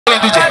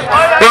DJ.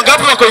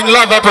 Wangapi wako in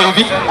love hapa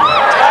hivi?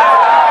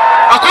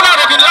 Hakuna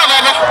wako in love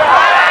hapa.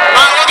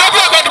 Wangapi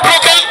wako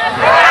broken?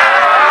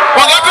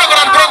 Wangapi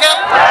wako broken?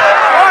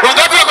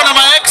 Wangapi wako na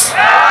my ex?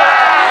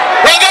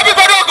 Wangapi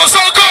bado wako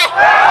soko?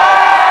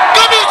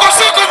 Kama uko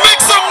soko,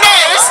 make some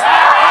noise.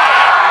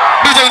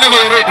 DJ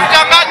never ready.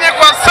 Changanye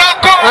kwa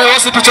soko.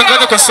 Wasi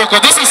tuchanganye kwa soko.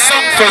 This is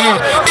song for you.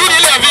 Hii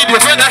ile video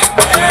tena.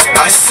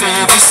 I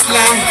say this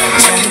line.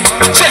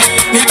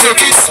 Me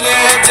take it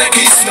slow,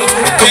 take it slow.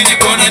 When you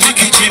gonna do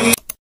kitchen.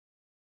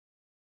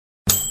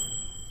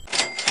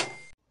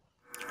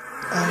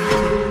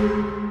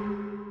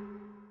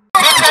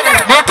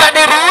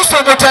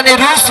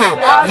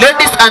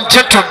 Ladies and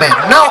gentlemen,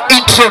 now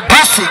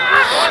introducing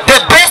the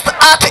best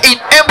art in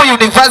Embu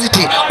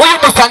University. Huyu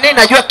msanii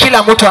najua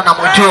kila mtu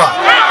anamjua.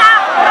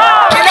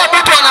 Kila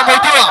mtu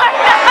anamjua.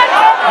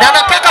 Na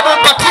nataka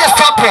mumpatie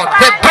support.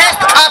 The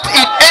best art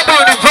in Embu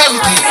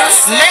University.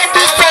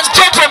 Ladies and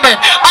gentlemen,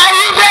 are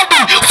you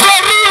ready for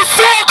real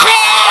seko?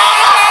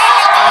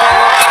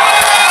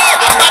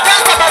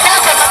 Badasa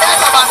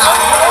bana.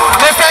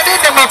 Msanii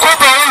ni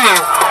mkubwa huyo.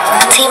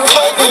 Team K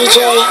DJ.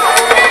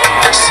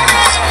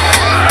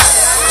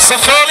 So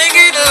falling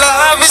in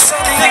love is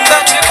something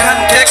that you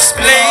can't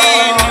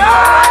explain.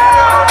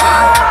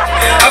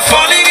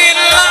 Falling in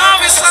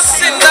love is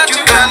something that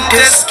you can't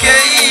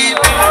escape.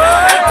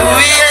 Oh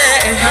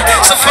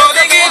yeah. So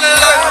falling in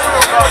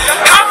love,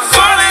 I'm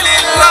falling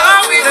in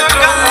love with a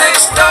girl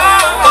next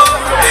door.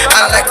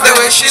 I like the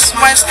way she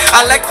smiles,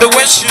 I like the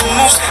way she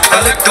moves,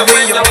 I like the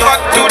way you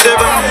talk to the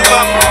bum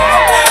bum.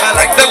 I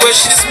like the way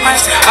she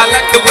smiles, I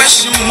like the way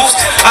she moves,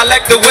 I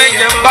like the way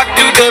you back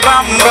to the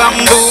bum bum.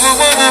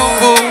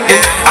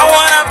 Yeah. I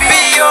wanna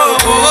be your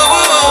boo.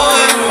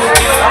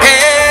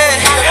 Hey,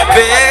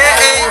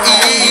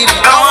 baby,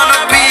 I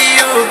wanna be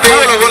your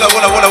baby.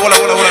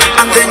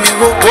 And then you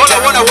walk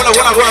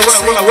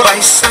by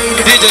side.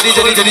 DJ,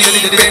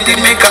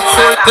 make a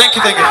call. Thank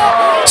you.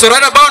 So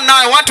right about now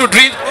I want to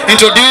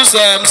introduce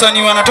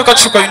msanii anatoka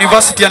Chuka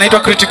University anaitwa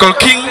Critical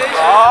King.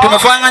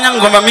 Tumefanya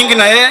ngoma mingi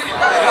na yeye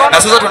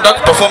na sasa tunataka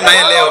kuperform na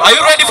yeye leo. Are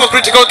you ready for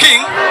Critical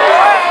King?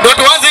 Ndio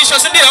tuanze isho,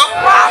 si ndio?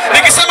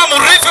 Nikisema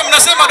murife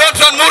mnasema don't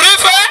run.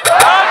 Murife.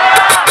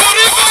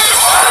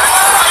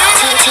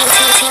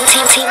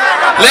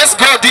 Let's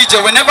go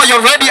DJ. Whenever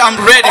you're ready, I'm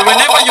ready.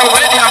 Whenever you're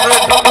ready, I'm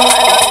ready.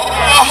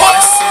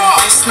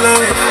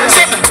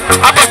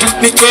 Hapa tu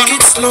take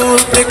it slow,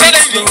 take it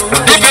slow.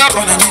 Give up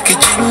on a naked.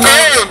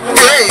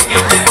 Hey.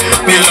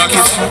 Me like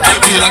it.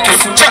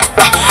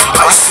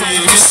 I see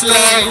this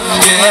life,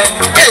 yeah.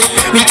 Hey,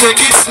 me take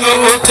it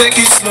slow.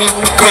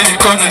 When you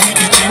gonna hit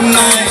the gym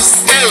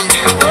nice. Hey,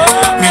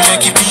 me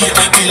like it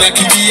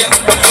beer.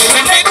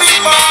 Don't make me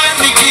man,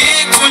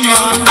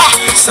 nikikunywa.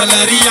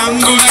 Salary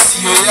yangu na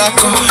sio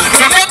yako.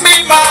 Don't make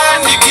me man,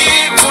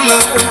 nikikula.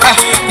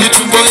 Ni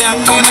tumbo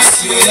yangu na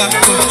sio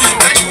yako.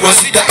 Najua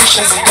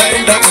zitaisha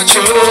zitaenda kwa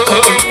choo.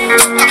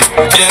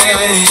 Yeah.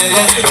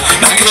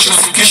 Na kesho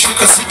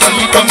zikishuka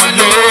sitalipa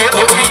malo.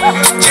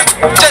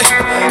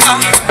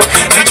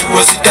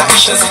 Najua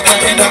zitaisha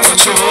zitaenda kwa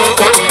choo.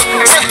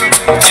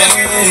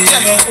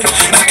 Yeah.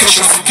 Na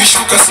kesho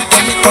zikishuka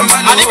sitalipa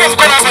malo. Anipe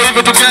mkono hapo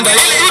hivi tukienda.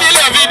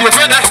 Ile video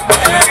twende.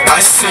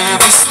 I say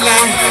this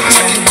line.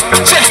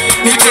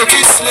 Me take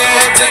it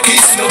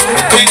slow.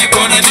 When you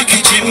gonna do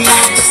kitchen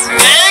nice.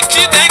 Thank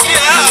you.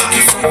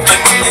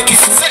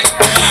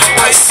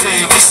 I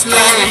say this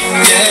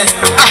line, yeah.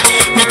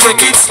 Me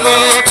take it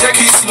slow.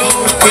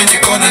 When you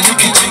gonna do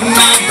kitchen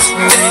nice.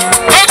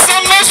 Make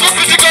some noise for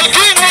Critical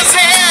King was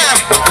there.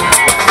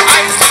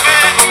 I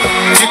swear,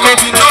 because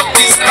we know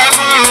this time,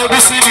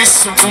 this is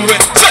so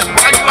good.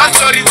 I'm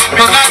sorry,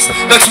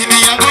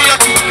 lakini yangu ya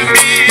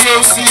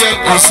usiye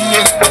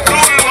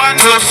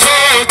no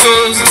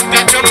photos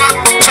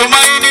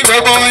tumaini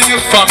baba wenye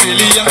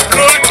familia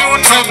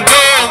na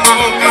mdomo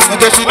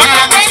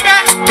natafutia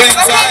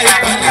penza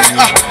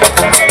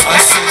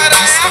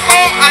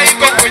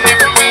haiko kwenye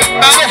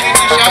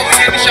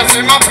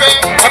nishasema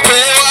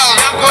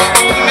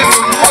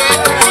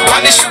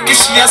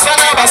wanishukishia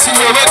sana basi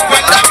wewe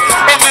kwenda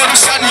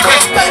umerusha niwe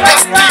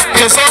just keep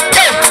it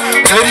okay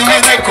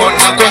eriwene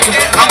kona kwake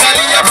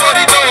angalia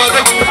porido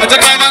hata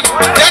kama tena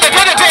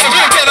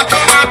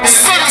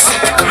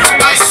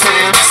I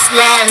say this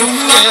life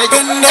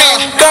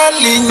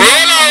darling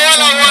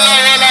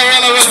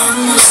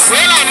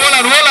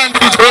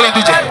wala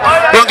DJ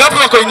wangapi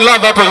wako in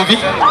love hapa hivi?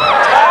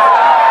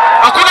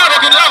 Hakuna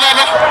wako in love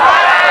hapa.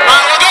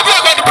 Wangapi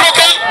wako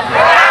broken?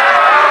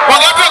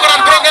 Wangapi wako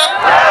broken?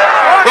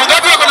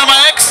 Wangapi wako na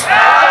my ex?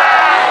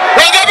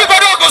 Wangapi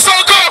bado wako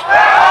soko?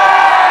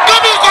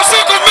 Kama uko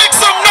soko, make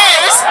some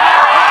noise.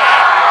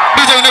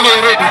 DJ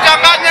never ready.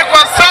 Changanye kwa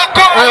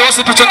soko.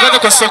 Wasi tuchanganye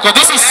kwa soko.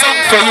 This is song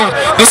for you.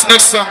 This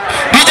next song.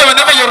 DJ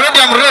whenever you're ready,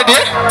 I'm ready.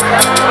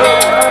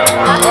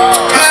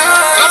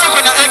 Kama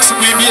kuna ex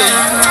muimbie.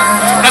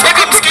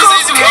 Nataka msikize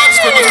hizi words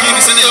kwa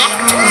makini, si ndio?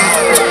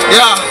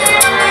 Yeah.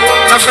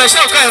 Na fresh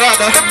out kai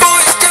rada. The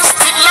boys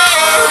just in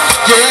love.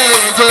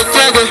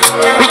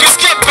 Yeah.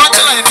 Ukisikia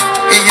punchline,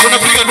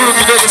 unapiga nduru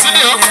kidogo, si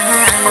ndio?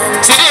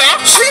 Si ndio?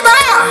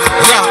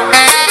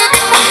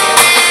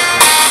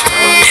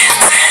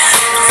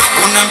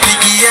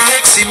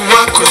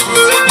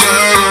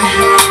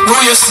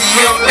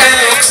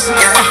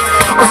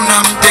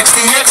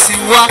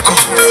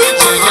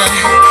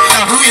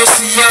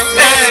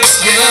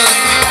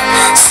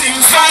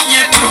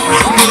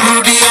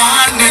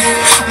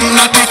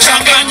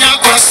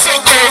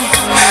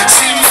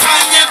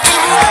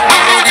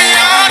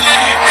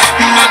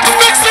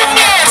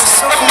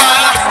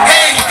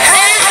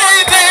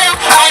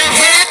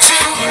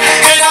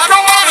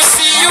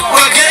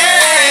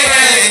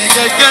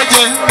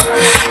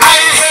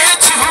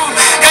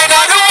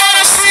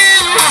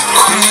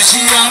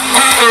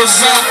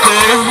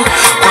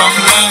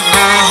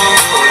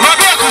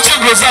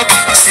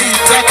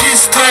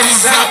 story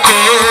zako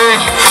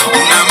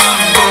una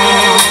mambo.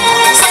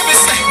 Sabi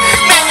say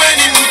no when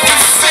you mtu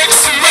fake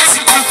siwezi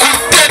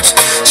kukudate.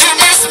 You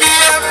mess me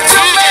up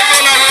too much.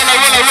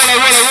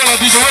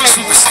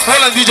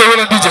 Wala DJ.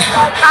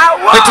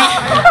 Eti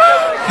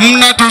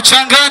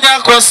mnatuchanganya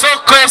kwa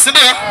soko, si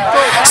ndio?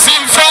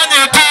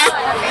 Simfanye tu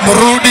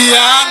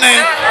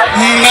mrudiane.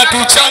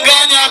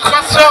 Mnatuchanganya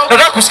kwa soko.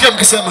 Nataka kusikia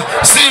mkisema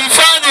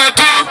simfanye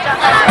tu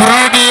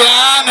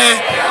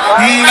mrudiane.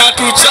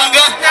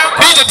 Mnatuchanganya.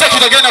 DJ, take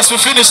it again as we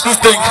finish this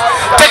thing.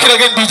 Take it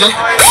again, DJ. Take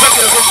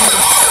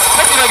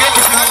it again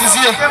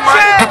tukimalizia.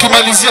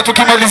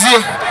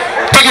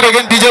 Take it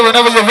again, DJ,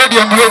 whenever you're ready,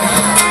 I'm ready.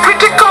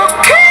 Critical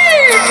key.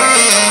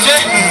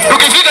 Okay.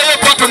 Ukifika hiyo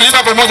part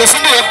tunaenda pamoja, si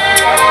ndio?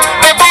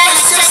 The boy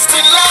is just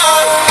in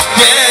love.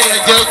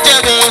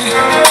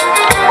 Yeah.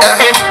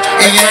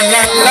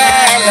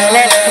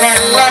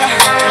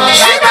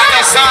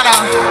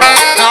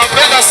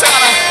 Napenda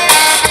sana.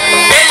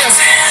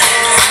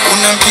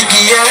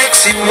 Unampigia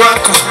ex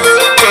wako.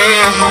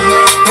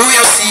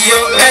 Huyo sio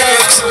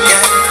ex.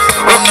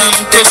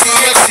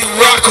 Unamtesia ex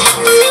wako.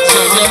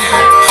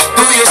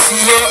 Huyo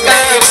sio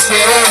ex.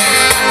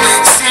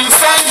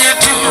 Simfanye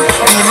tu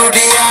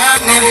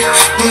mrudiane.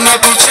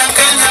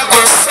 Mnakuchanganya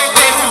kwa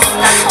soko.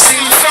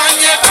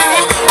 Simfanye tu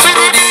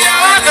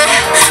mrudiane.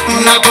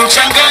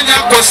 Mnakuchanganya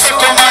kwa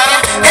soko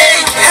mara.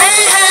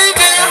 Hey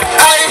there,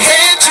 I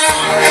hate you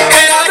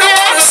and I don't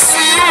wanna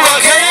see you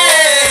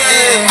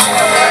again.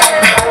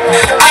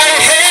 I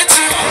hate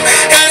you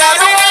and I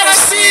don't wanna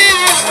see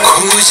you.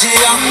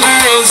 Kujia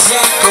nguo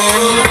zako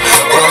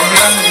kwa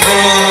mlango.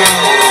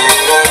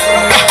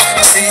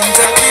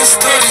 Sitaki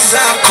story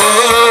zako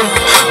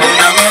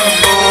una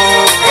mambo.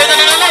 Wena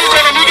nilala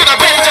mkono mwingi na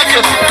pia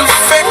jacket. To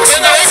fix.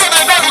 Wena hizo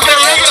na ndio mkono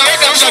mwingi na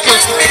weka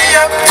jacket. Me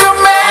up to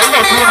me.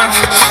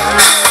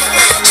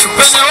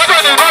 Wena watu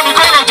wanavaa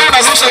mikono juu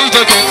na zusha hii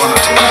jacket.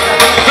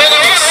 Wena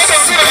watu wanavaa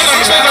mikono juu na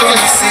zusha hii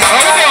jacket.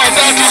 Hapo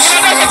wataki.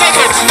 Unataka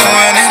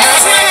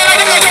jacket.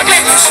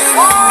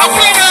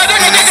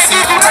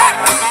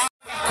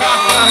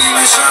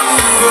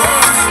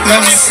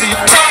 Mami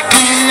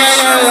sitaki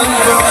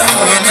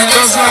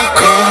wenendo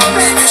zako.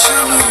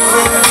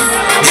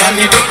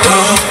 Yani toto,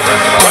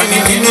 kwa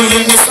nini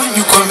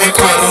ulinifanya ukome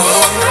kwa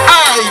roho?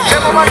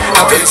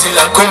 Penzi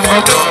lako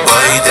moto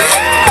baide,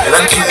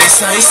 lakini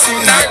saisi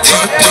na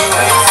joto.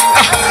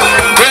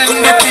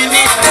 Wendo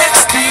kini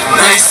texti,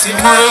 naisi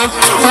moyo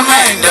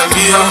unaenda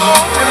mbio.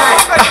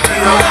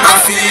 I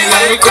feel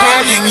like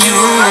calling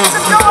you,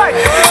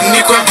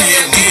 nikwambie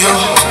ndio.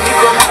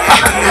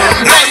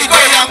 Naigo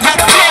yangu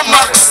Pro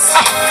Max,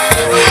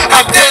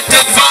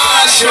 updated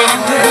version.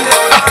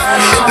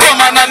 No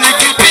mana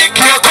nikipick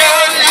your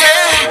call,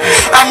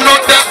 yeah, I'm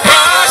not that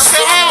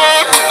person.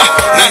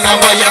 Na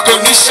namba yako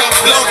nisha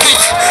block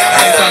it,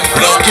 I can't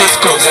block it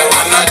cause I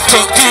wanna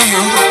talk to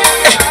you.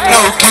 Na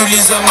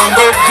ukiuliza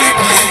mambo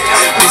vipi,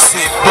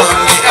 nisi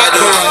bongi, I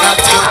don't wanna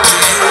talk to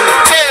you.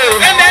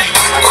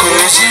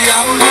 Kujia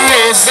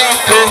nguo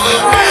zako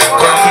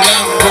kwa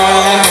mlango.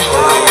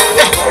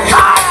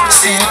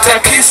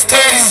 Sitaki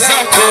story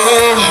zako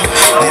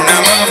una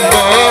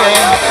mambo.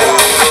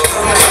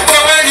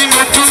 Wewe ni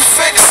mtu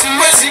fake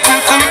siwezi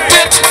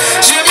kukudate.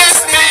 You mess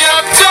me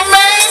up, you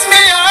mess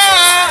me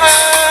up.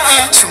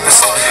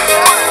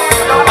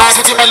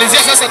 Tukimalizia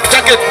sasa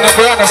jacket na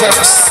bwana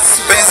sasa.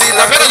 Penzi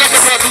la penda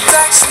jacket wapi?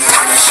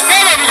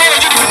 Mimi mikono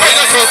juu nikupe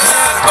jacket.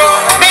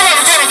 Mimi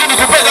mikono juu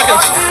nikupe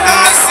jacket.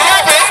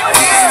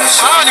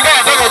 Nikawa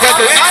nataka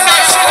jacket.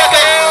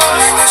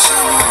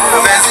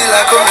 Penzi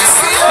lako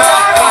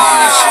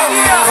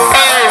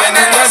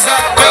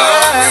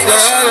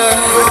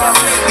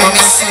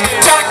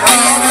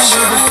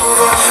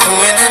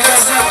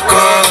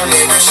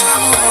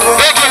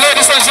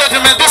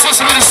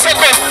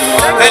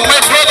and my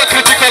brother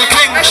Critical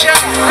King,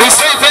 we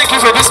say thank you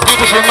for this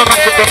beautiful moment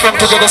to perform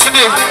together.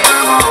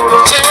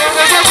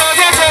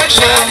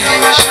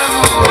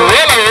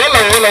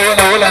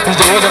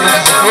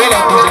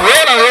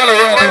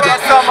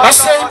 I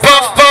say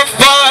puff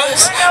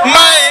bars,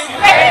 my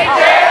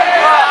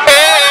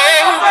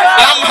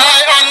I'm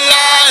high on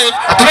life,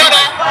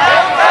 brother.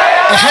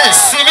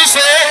 See me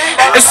say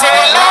it's so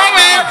long,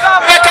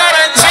 I can't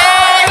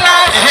enjoy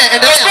life.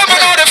 It's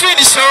coming on the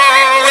finish,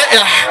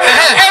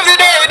 every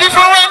day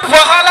different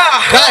wahala.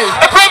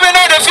 I probably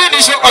know the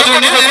finish. I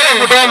don't need a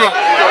mdomo.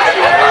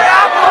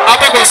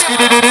 Hapa kwa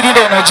skidi ndio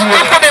najua.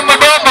 Hapo ni mdomo.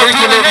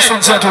 Thank you ladies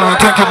and gentlemen.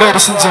 Thank you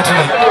ladies and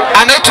gentlemen.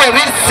 Anaitwa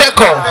Real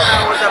Seko.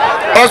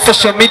 All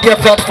social media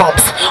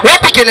platforms.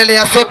 Wapi kelele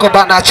ya Seko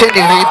bana,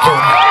 acheni wivu.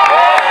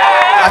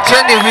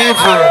 Acheni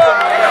wivu.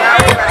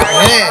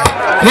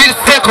 Real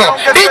Seko.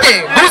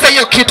 DJ, guza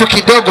hiyo kitu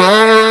kidogo.